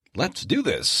Let's do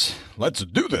this. Let's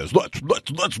do this. Let's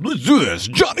do this.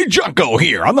 Johnny Junko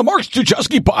here on the Mark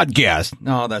Struczewski podcast.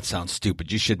 No, that sounds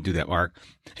stupid. You shouldn't do that, Mark.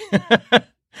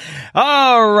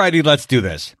 All righty, let's do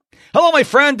this. Hello, my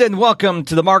friend, and welcome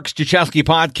to the Mark Struczewski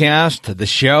podcast, the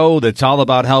show that's all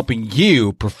about helping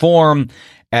you perform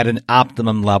at an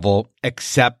optimum level,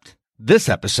 except this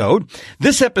episode.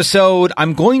 This episode,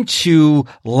 I'm going to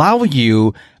allow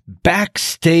you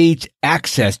backstage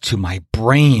access to my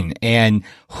brain and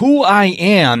who I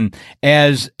am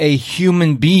as a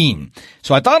human being.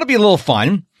 So I thought it'd be a little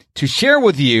fun to share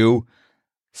with you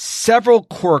several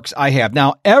quirks I have.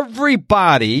 Now,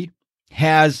 everybody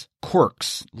has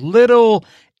quirks, little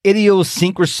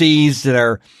idiosyncrasies that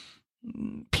are,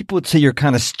 people would say you're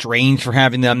kind of strange for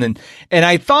having them. And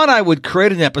I thought I would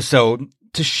create an episode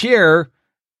to share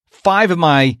 5 of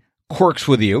my quirks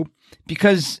with you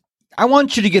because I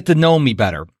want you to get to know me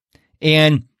better.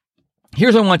 And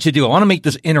here's what I want you to do. I want to make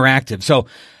this interactive. So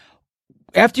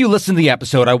after you listen to the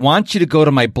episode, I want you to go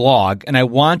to my blog and I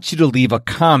want you to leave a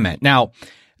comment. Now,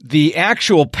 the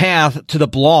actual path to the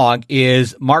blog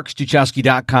is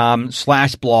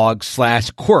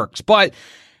markstruczewski.com/blog/quirks, but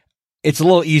it's a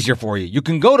little easier for you. You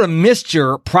can go to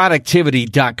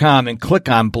mrproductivity.com and click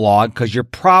on blog because you're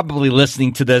probably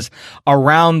listening to this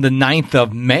around the 9th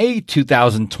of May,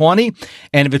 2020.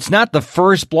 And if it's not the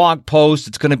first blog post,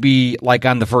 it's going to be like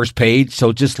on the first page.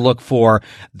 So just look for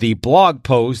the blog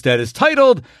post that is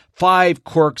titled 5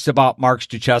 Quirks About Mark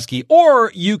Struczewski,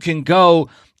 or you can go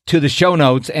to the show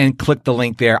notes and click the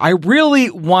link there. I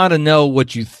really want to know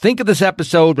what you think of this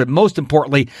episode, but most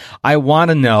importantly, I want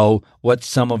to know what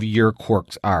some of your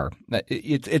quirks are.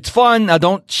 It's fun. I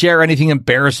don't share anything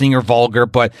embarrassing or vulgar,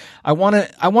 but I want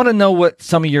to know what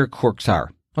some of your quirks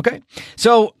are. Okay.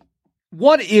 So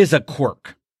what is a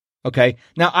quirk? Okay.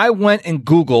 Now I went and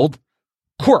Googled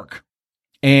quirk,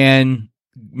 and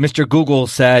Mr. Google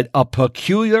said a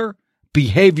peculiar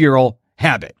behavioral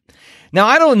habit. Now,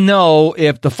 I don't know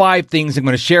if the 5 things I'm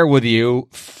going to share with you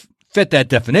fit that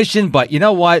definition, but you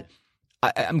know what?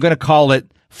 I'm going to call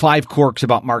it 5 Quirks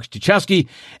About Mark Struczewski.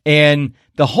 And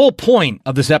the whole point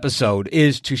of this episode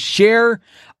is to share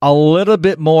a little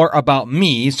bit more about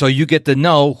me so you get to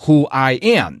know who I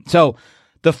am. So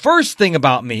the first thing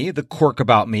about me, the quirk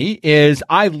about me, is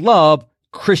I love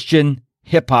Christian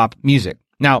hip-hop music.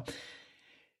 Now,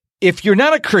 if you're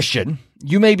not a Christian,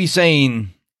 you may be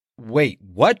saying, wait,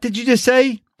 what did you just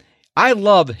say? I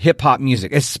love hip-hop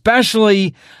music,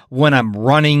 especially when I'm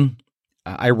running.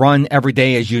 I run every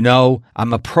day, as you know.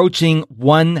 I'm approaching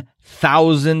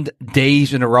 1,000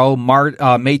 days in a row.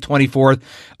 May 24th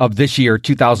of this year,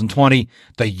 2020,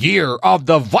 the year of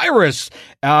the virus,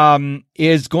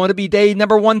 is going to be day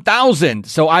number 1,000.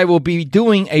 So I will be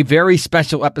doing a very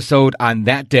special episode on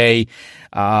that day.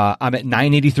 I'm at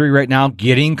 983 right now,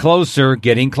 getting closer.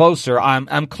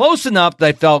 I'm close enough that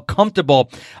I felt comfortable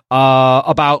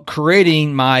about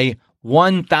creating my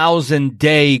 1,000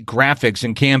 day graphics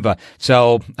in Canva.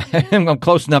 So I'm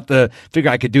close enough to figure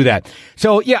I could do that.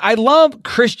 So yeah, I love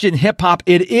Christian hip hop.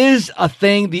 It is a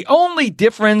thing. The only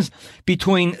difference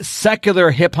between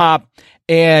secular hip hop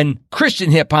and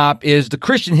Christian hip hop is the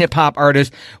Christian hip hop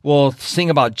artist will sing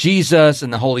about Jesus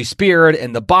and the Holy Spirit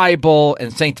and the Bible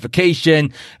and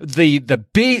sanctification. The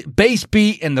bass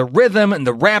beat and the rhythm and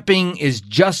the rapping is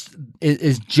just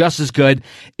as good.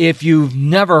 If you've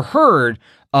never heard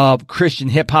of Christian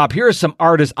hip hop, here are some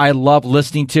artists I love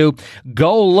listening to.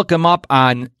 Go look them up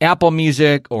on Apple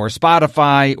Music or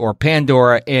Spotify or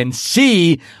Pandora and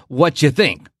see what you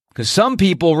think. Because some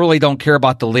people really don't care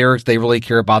about the lyrics. They really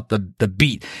care about the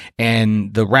beat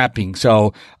and the rapping.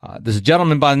 So there's a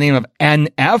gentleman by the name of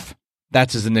NF.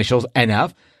 That's his initials,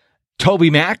 NF. Toby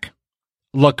Mac,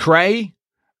 Lecrae,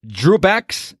 Drew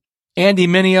Bex, Andy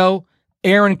Mineo,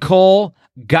 Aaron Cole,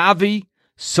 Gavi,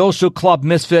 Social Club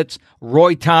Misfits,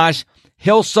 Roy Tosh,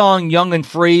 Hillsong Young and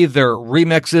Free, their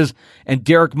remixes, and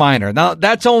Derek Minor. Now,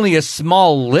 that's only a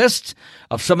small list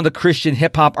of some of the Christian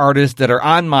hip-hop artists that are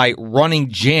on my Running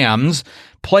Jams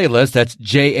playlist. That's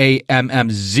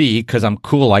JAMMZ, because I'm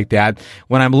cool like that,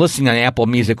 when I'm listening on Apple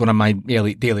Music when I'm on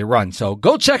my daily run. So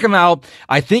go check them out.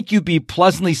 I think you'd be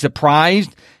pleasantly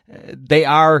surprised. They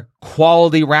are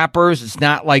quality rappers. It's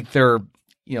not like they're,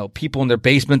 people in their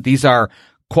basement. These are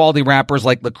quality rappers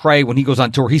like Lecrae. When he goes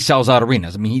on tour, he sells out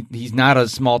arenas. I mean, he's not a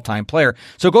small-time player.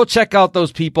 So go check out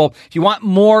those people. If you want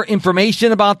more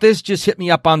information about this, just hit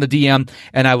me up on the DM,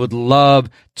 and I would love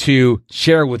to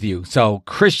share with you. So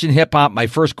Christian hip-hop, my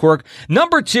first quirk.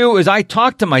 Number 2 is I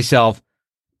talk to myself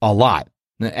a lot.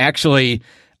 Actually,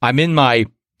 I'm in my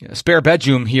spare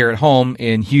bedroom here at home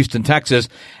in Houston, Texas,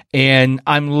 and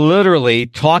I'm literally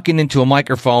talking into a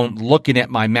microphone looking at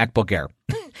my MacBook Air.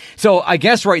 So I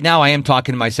guess right now I am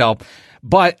talking to myself,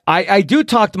 but I do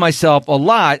talk to myself a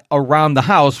lot around the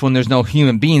house when there's no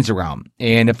human beings around.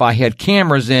 And if I had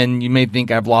cameras in, you may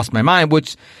think I've lost my mind,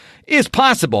 which is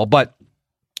possible, but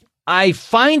I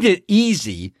find it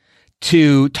easy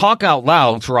to talk out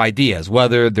loud for ideas,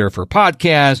 whether they're for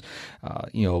podcasts,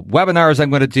 webinars I'm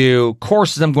going to do,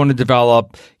 courses I'm going to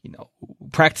develop,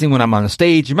 practicing when I'm on the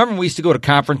stage. Remember when we used to go to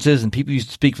conferences and people used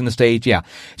to speak from the stage? Yeah.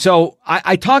 So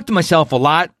I talk to myself a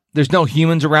lot. There's no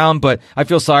humans around, but I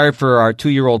feel sorry for our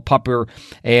 2-year-old pupper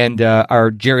and our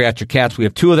geriatric cats. We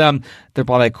have 2 of them. They're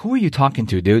probably like, who are you talking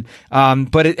to, dude?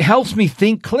 But it helps me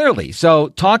think clearly. So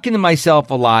talking to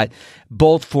myself a lot,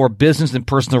 both for business and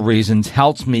personal reasons,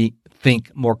 helps me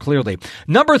think more clearly.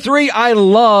 Number 3, I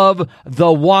love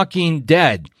The Walking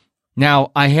Dead.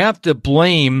 Now, I have to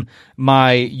blame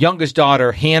my youngest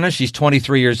daughter, Hannah. She's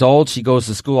 23 years old. She goes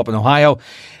to school up in Ohio.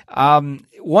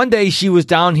 One day she was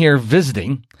down here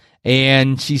visiting,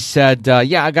 and she said,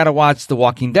 I got to watch The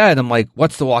Walking Dead. I'm like,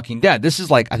 what's The Walking Dead? This is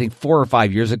like, I think 4 or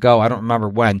 5 years ago. I don't remember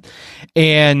when.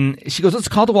 And she goes, it's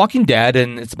called The Walking Dead,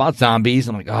 and it's about zombies.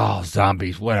 I'm like, oh,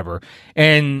 zombies, whatever.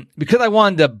 And because I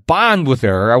wanted to bond with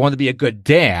her, I wanted to be a good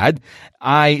dad,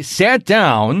 I sat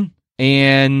down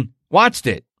and watched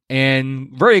it. And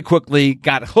very quickly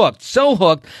got hooked. So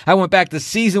hooked, I went back to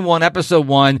season 1, episode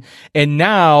 1, and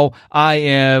now I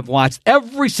have watched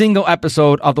every single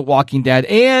episode of The Walking Dead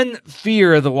and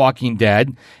Fear the Walking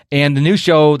Dead, and the new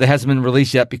show that hasn't been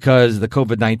released yet because of the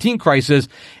COVID-19 crisis.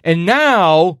 And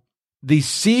now the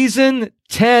season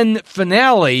 10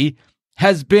 finale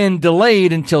has been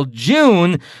delayed until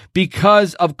June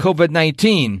because of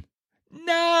COVID-19.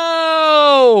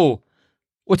 No!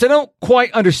 Which I don't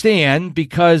quite understand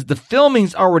because the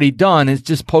filming's already done. It's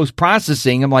just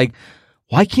post-processing. I'm like,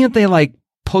 why can't they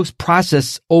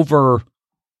post-process over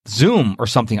Zoom or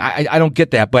something? I don't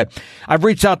get that. But I've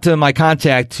reached out to my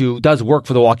contact who does work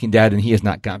for The Walking Dead, and he has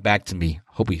not gotten back to me.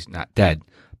 Hope he's not dead.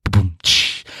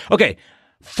 Okay.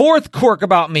 4th quirk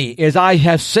about me is I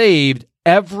have saved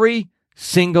every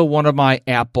single one of my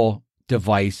Apple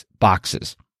device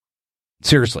boxes.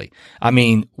 Seriously. I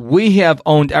mean, we have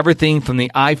owned everything from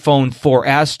the iPhone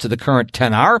 4S to the current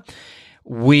 10R.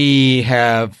 We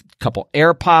have a couple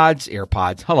iPods.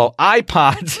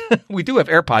 We do have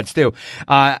AirPods too.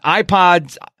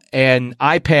 iPods and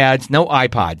iPads, no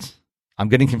iPods. I'm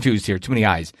getting confused here. Too many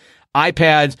eyes.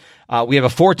 iPads. We have a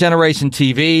 4th generation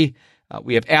TV.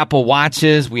 We have Apple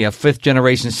Watches. We have 5th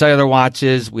generation cellular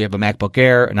watches. We have a MacBook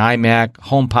Air, an iMac,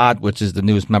 HomePod, which is the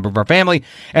newest member of our family.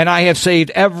 And I have saved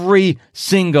every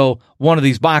single one of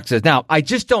these boxes. Now, I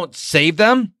just don't save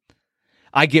them.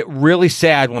 I get really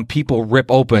sad when people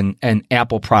rip open an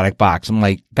Apple product box. I'm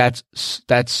like, that's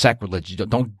sacrilege.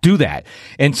 Don't do that.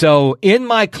 And so in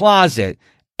my closet,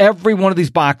 every one of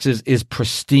these boxes is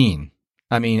pristine.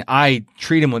 I mean, I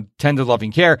treat them with tender,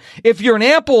 loving care. If you're an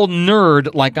Apple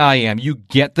nerd like I am, you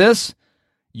get this.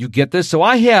 So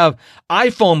I have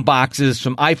iPhone boxes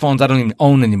from iPhones I don't even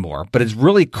own anymore, but it's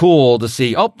really cool to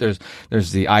see. Oh, there's a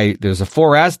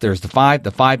 4S, there's the 5,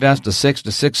 the 5S, the 6, the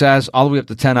 6S, all the way up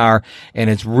to 10R, and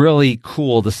it's really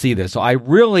cool to see this. So I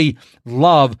really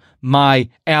love my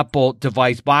Apple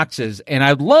device boxes, and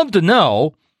I'd love to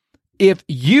know if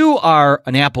you are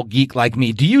an Apple geek like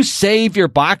me. Do you save your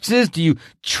boxes? Do you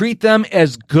treat them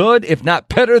as good, if not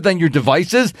better, than your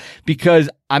devices? Because,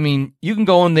 I mean, you can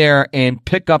go in there and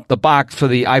pick up the box for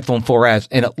the iPhone 4S,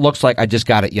 and it looks like I just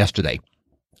got it yesterday.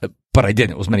 But I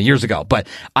didn't. It was many years ago. But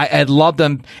I love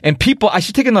them. And people, I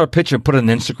should take another picture and put it on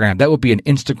Instagram. That would be an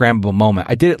Instagrammable moment.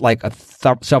 I did it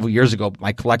several years ago, but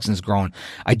my collection's grown.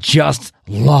 I just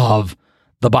love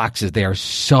the boxes. They are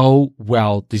so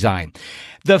well designed.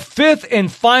 The 5th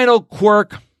and final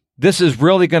quirk, this is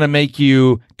really going to make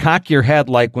you cock your head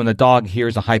like when a dog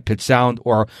hears a high-pitched sound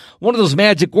or one of those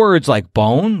magic words like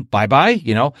bone, bye-bye,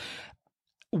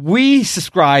 We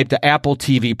subscribe to Apple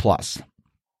TV Plus.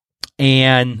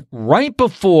 And right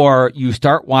before you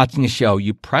start watching the show,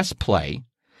 you press play.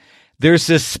 There's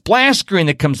this splash screen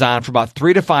that comes on for about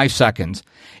 3 to 5 seconds.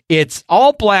 It's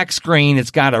all black screen. It's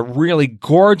got a really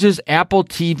gorgeous Apple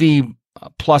TV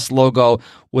Plus logo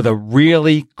with a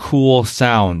really cool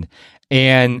sound.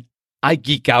 And I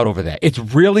geek out over that. It's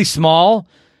really small,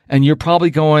 and you're probably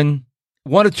going,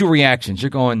 1 of 2 reactions. You're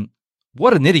going,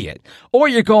 what an idiot. Or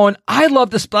you're going, I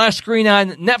love the splash screen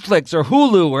on Netflix or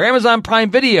Hulu or Amazon Prime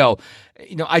Video.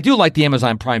 I do like the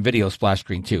Amazon Prime Video splash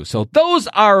screen too. So those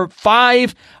are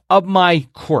 5 of my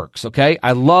quirks, okay?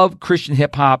 I love Christian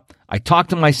hip hop. I talk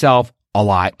to myself a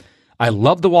lot. I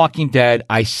love The Walking Dead.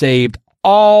 I saved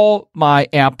all my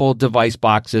Apple device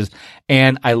boxes,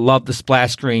 and I love the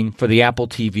splash screen for the Apple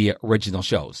TV original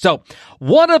shows. So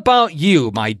what about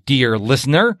you, my dear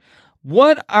listener?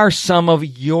 What are some of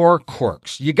your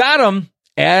quirks? You got them.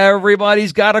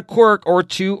 Everybody's got a quirk or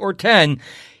 2 or 10.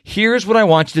 Here's what I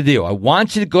want you to do. I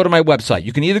want you to go to my website.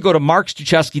 You can either go to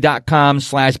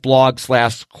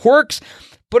markstruczewski.com/blog/quirks.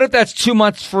 But if that's too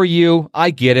much for you,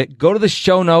 I get it. Go to the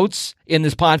show notes in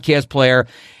this podcast player.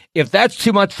 If that's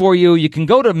too much for you, you can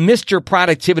go to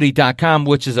MrProductivity.com,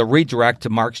 which is a redirect to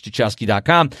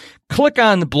MarkStruczewski.com. Click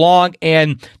on the blog,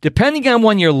 and depending on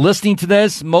when you're listening to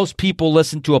this, most people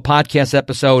listen to a podcast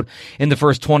episode in the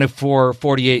first 24,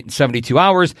 48, and 72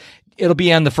 hours. It'll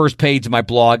be on the first page of my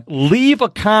blog. Leave a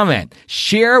comment.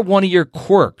 Share one of your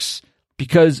quirks,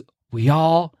 because we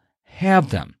all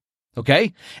have them.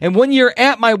 Okay? And when you're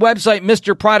at my website,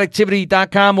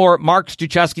 MrProductivity.com or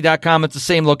MarkStruczewski.com, it's the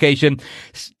same location.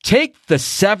 Take the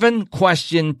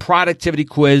 7-question productivity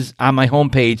quiz on my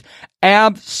homepage,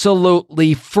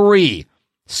 absolutely free.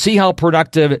 See how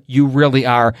productive you really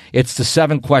are. It's the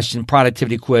 7-question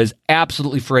productivity quiz,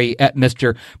 absolutely free at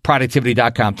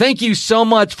MrProductivity.com. Thank you so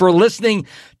much for listening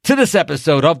to this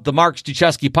episode of the Mark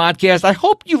Struczewski podcast. I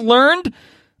hope you learned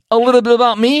a little bit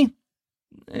about me.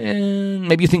 And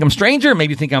maybe you think I'm a stranger,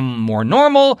 maybe you think I'm more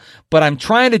normal, but I'm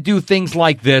trying to do things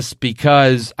like this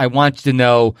because I want you to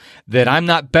know that I'm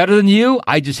not better than you.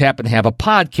 I just happen to have a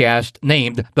podcast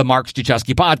named the Mark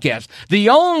Struczewski Podcast, the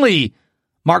only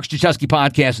Mark Struczewski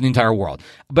podcast in the entire world.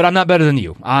 But I'm not better than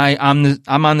you. I'm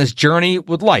on this journey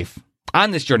with life.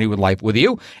 With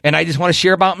you, and I just want to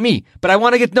share about me. But I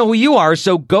want to get to know who you are,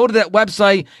 so go to that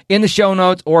website in the show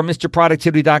notes or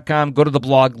MrProductivity.com, go to the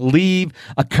blog, leave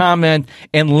a comment,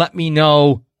 and let me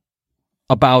know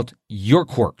about your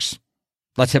quirks.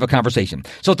 Let's have a conversation.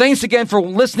 So thanks again for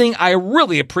listening. I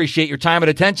really appreciate your time and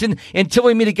attention. Until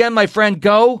we meet again, my friend,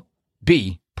 go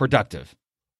be productive.